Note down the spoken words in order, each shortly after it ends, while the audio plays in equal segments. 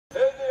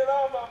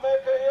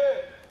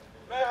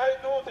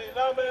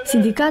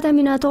Sindikata e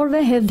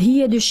minatorëve hedh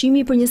hije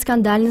dyshimi për një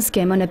skandal në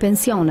skemën e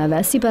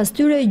pensioneve. Sipas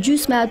tyre,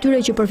 gjysma e atyre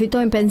që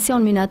përfitojnë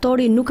pension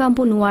minatori nuk kanë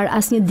punuar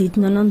asnjë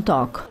ditë në nën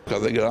tokë. Ka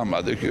dhe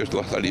grama dhe kjo është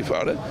llahthari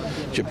fare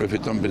që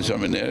përfiton pension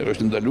miner,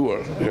 është ndaluar,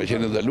 ka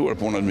qenë ndaluar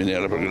punat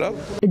minere për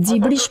gratë.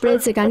 Xhibri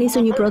shpreh se ka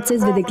nisur një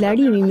proces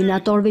deklarimi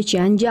minatorëve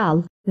që janë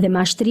gjallë dhe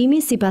mashtrimi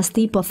sipas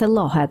tij po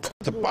thellohet.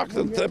 Të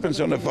paktën 3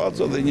 pensione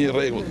fazo dhe një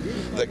rregull.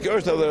 Dhe kjo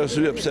është edhe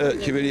arsye pse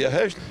qeveria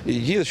hesht i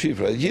gjithë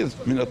shifra, i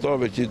gjithë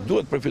minatorëve që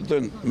duhet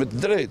përfitojnë me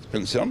të drejtë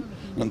pension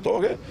në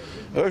tokë,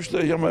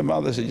 është jo më e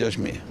madhe se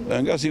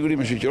 6.000. Nga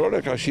sigurimi shoqërore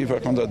ka shifra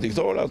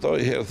kontradiktore, ato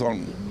i herë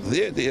thonë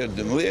 10, i herë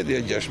 12,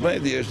 i herë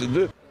 16, i herë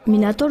 2.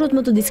 Minatorët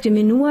më të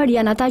diskriminuar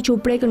janë ata që u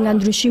prekën nga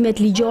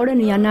ndryshimet ligjore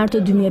në janar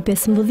të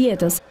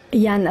 2015-s.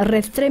 Janë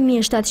rreth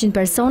 3.700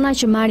 persona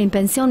që marrin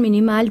pension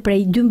minimal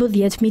prej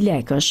 12.000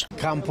 lekësh.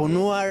 Kam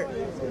punuar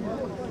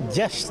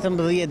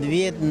 16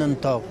 vjet në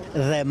tokë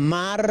dhe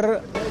marr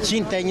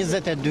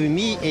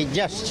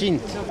 122.600.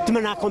 Të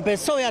më na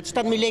kompensoja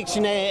 7.000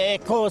 lekëshin e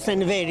kohës e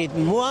verit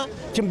mua,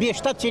 që mbje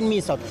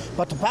 700.000 sot.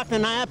 Po të pak në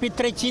na japi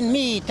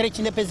 300.000,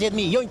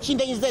 350.000, jo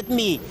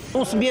 120.000.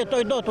 Unë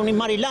s'mbjetoj dot, unë i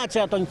marr ilaçe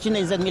ato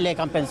 120.000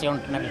 lekë në pension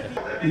në vitë.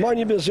 Marr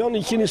një pension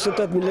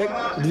 128.000 lekë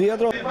të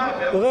vjetra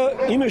dhe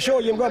ime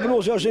shoqëm ka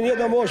punuar se është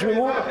njëta moshë me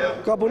mua,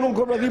 ka punuar në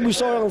kooperativë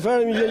bujqësare në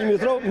ferë me 1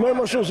 metro, merr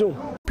më shumë se unë.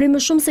 Prej më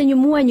shumë se një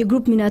muaj, një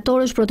grup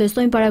minatorësh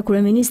protestojnë para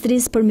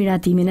kryeministrisë për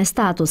miratimin e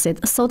statusit.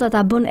 Sot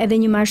ata bën edhe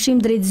një marshim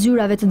drejt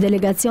zyrave të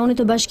delegacionit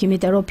të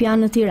Bashkimit Evropian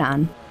në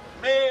Tiranë.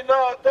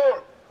 Minator!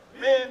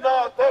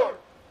 Minator!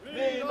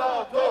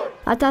 Minator!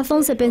 Ata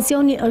thonë se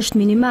pensioni është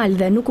minimal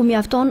dhe nuk u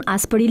mjafton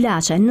as për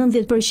ilaçe.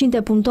 90%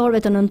 e punëtorëve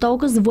të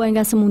nëntokës vuajnë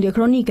nga sëmundje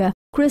kronike,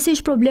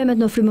 kryesisht problemet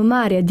në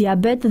frymëmarrje,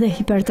 diabet dhe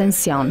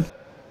hipertension.